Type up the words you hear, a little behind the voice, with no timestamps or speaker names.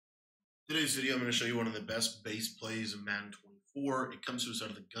Today's video, I'm going to show you one of the best base plays in Madden 24. It comes to us out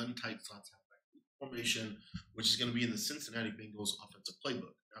of the gun tight slots halfback formation, which is going to be in the Cincinnati Bengals offensive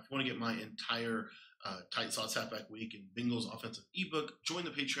playbook. Now, if you want to get my entire tight slots halfback week and Bengals offensive ebook, join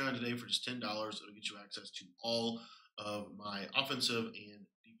the Patreon today for just $10. It'll get you access to all of my offensive and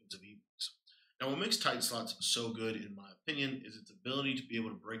defensive ebooks. Now, what makes tight slots so good, in my opinion, is its ability to be able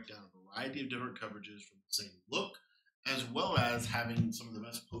to break down a variety of different coverages from the same look, as well as having some of the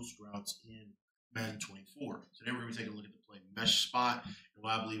best post routes in Madden 24. So today we're going to take a look at the play mesh spot, and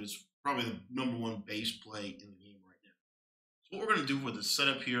what I believe is probably the #1 base play in the game right now. So what we're going to do with this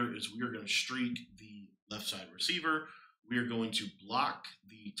setup here is we are going to streak the left side receiver. We are going to block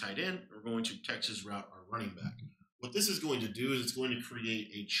the tight end. We're going to Texas route our running back. What this is going to do is it's going to create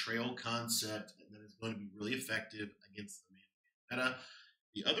a trail concept that is going to be really effective against the man meta.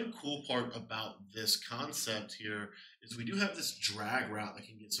 The other cool part about this concept here is we do have this drag route that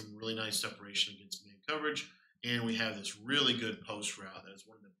can get some really nice separation against man coverage, and we have this really good post route that is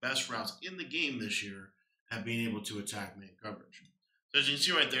one of the best routes in the game this year at being able to attack man coverage. So as you can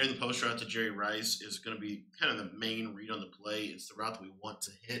see right there, the post route to Jerry Rice is going to be kind of the main read on the play. It's the route that we want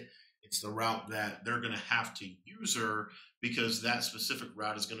to hit. It's the route that they're going to have to use her because that specific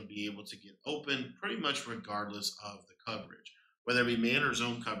route is going to be able to get open pretty much regardless of the coverage. Whether it be man or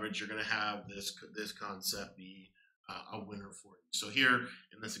zone coverage, you're going to have this concept be a winner for you. So here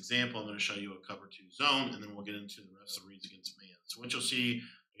in this example, I'm going to show you a cover 2 zone, and then we'll get into the rest of the reads against man. So what you'll see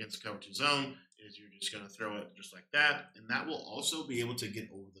against the cover 2 zone is you're just going to throw it just like that, and that will also be able to get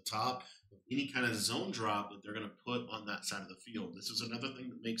over the top of any kind of zone drop that they're going to put on that side of the field. This is another thing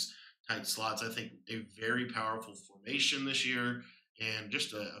that makes tight slots, I think, a very powerful formation this year, and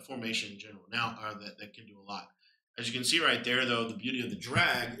just a formation in general now that can do a lot. As you can see right there, though, the beauty of the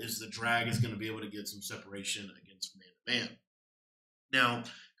drag is going to be able to get some separation against man-to-man. Now,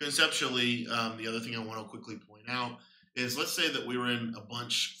 conceptually, the other thing I want to quickly point out is let's say that we were in a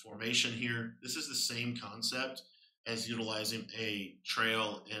bunch formation here. This is the same concept as utilizing a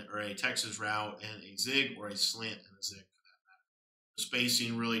trail or a Texas route and a zig, or a slant and a zig for that matter. The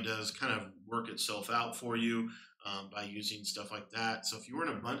spacing really does kind of work itself out for you by using stuff like that. So if you were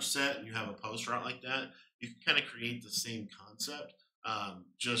in a bunch set and you have a post route like that, you can kind of create the same concept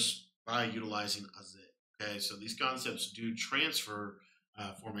just by utilizing a zig. Okay, so these concepts do transfer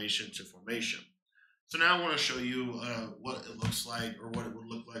formation to formation. So now I want to show you what it looks like, or what it would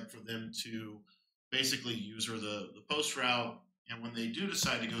look like for them to basically use the post route. And when they do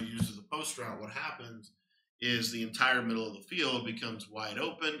decide to go use the post route, what happens is the entire middle of the field becomes wide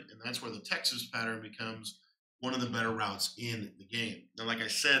open, and that's where the Texas pattern becomes one of the better routes in the game. Now, like I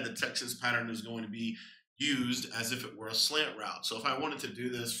said, the Texas pattern is going to be used as if it were a slant route. So if I wanted to do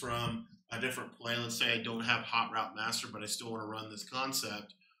this from a different play, let's say I don't have hot route master, but I still want to run this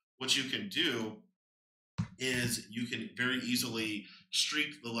concept, what you can do is you can very easily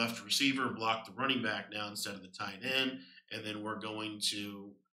streak the left receiver, block the running back now instead of the tight end, and then we're going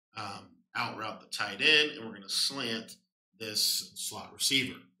to out route the tight end, and we're going to slant this slot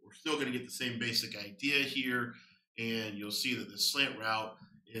receiver. We're still going to get the same basic idea here, and you'll see that this slant route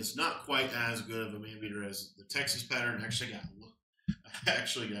is not quite as good of a man beater as the Texas pattern.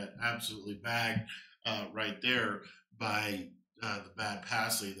 Actually got absolutely bagged right there by the bad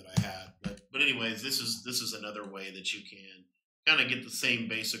pass lead that I had. But anyways, this is another way that you can kind of get the same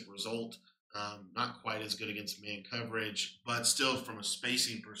basic result. Not quite as good against man coverage, but still from a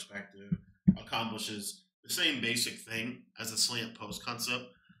spacing perspective, accomplishes the same basic thing as a slant post concept.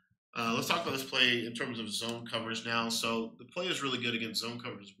 Let's talk about this play in terms of zone coverage now. So the play is really good against zone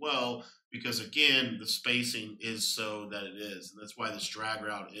coverage as well, because again, the spacing is so that it is. And that's why this drag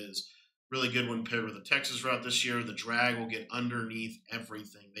route is really good when paired with the Texas route this year. The drag will get underneath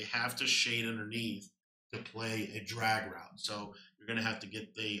everything. They have to shade underneath to play a drag route. So you're going to have to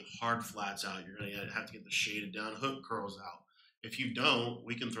get the hard flats out. You're going to have to get the shaded down hook curls out. If you don't,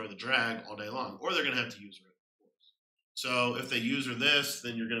 we can throw the drag all day long, or they're going to have to use it. So if they use this,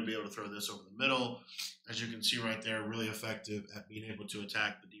 then you're going to be able to throw this over the middle. As you can see right there, really effective at being able to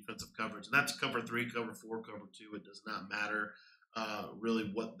attack the defensive coverage. And that's cover 3, cover 4, cover 2. It does not matter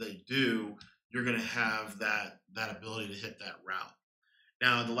really what they do. You're going to have that ability to hit that route.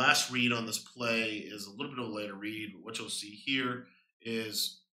 Now, the last read on this play is a little bit of a later read. But what you'll see here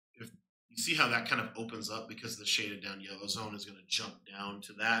is, if you see how that kind of opens up because the shaded down yellow zone is going to jump down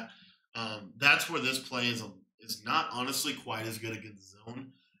to that. That's where this play is not honestly quite as good against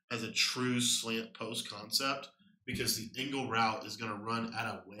zone as a true slant post concept, because the angle route is going to run at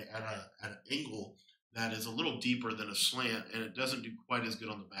an angle that is a little deeper than a slant, and it doesn't do quite as good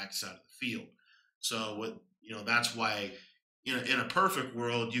on the backside of the field. So that's why in a perfect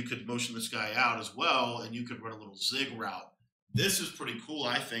world, you could motion this guy out as well, and you could run a little zig route. This is pretty cool,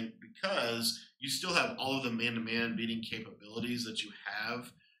 I think, because you still have all of the man-to-man beating capabilities that you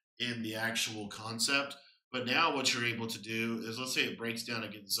have in the actual concept. But now what you're able to do is, let's say it breaks down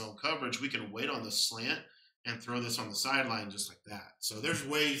against zone coverage, we can wait on the slant and throw this on the sideline just like that. So there's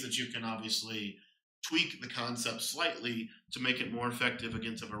ways that you can obviously tweak the concept slightly to make it more effective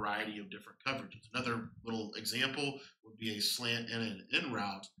against a variety of different coverages. Another little example would be a slant and an in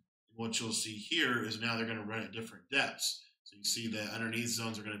route. What you'll see here is now they're going to run at different depths. So you see the underneath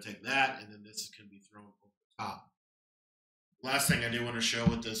zones are going to take that, and then this can be thrown over the top. Last thing I do want to show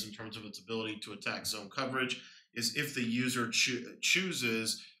with this in terms of its ability to attack zone coverage is if the user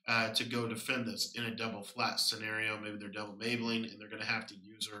chooses to go defend this in a double flat scenario, maybe they're double mabling and they're going to have to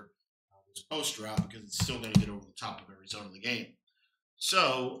user this post route because it's still going to get over the top of every zone of the game.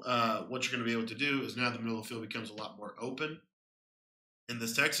 So what you're going to be able to do is now the middle of the field becomes a lot more open. And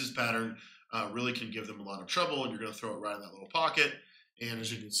this Texas pattern really can give them a lot of trouble, and you're going to throw it right in that little pocket. And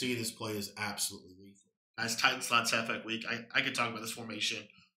as you can see, this play is absolutely lethal. As tight slots halfback week, I could talk about this formation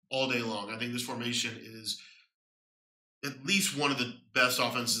all day long. I think this formation is at least one of the best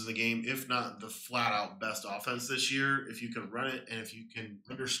offenses in the game, if not the flat-out best offense this year. If you can run it and if you can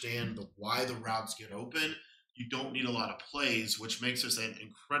understand why the routes get open, you don't need a lot of plays, which makes this an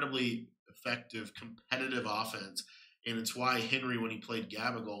incredibly effective, competitive offense. And it's why Henry, when he played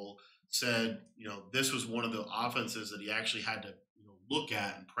Gabagol, said, this was one of the offenses that he actually had to look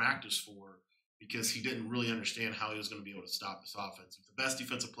at and practice for, because he didn't really understand how he was going to be able to stop this offense. If the best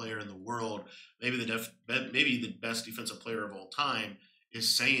defensive player in the world, maybe the best defensive player of all time, is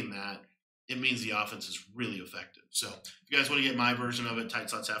saying that, it means the offense is really effective. So if you guys want to get my version of it, Tight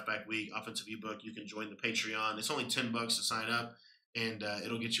Slots Halfback Week, Offensive ebook, you can join the Patreon. It's only $10 to sign up, and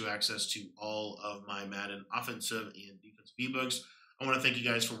it'll get you access to all of my Madden offensive and defensive ebooks. I want to thank you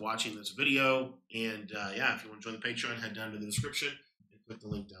guys for watching this video. And if you want to join the Patreon, head down to the description and click the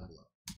link down below.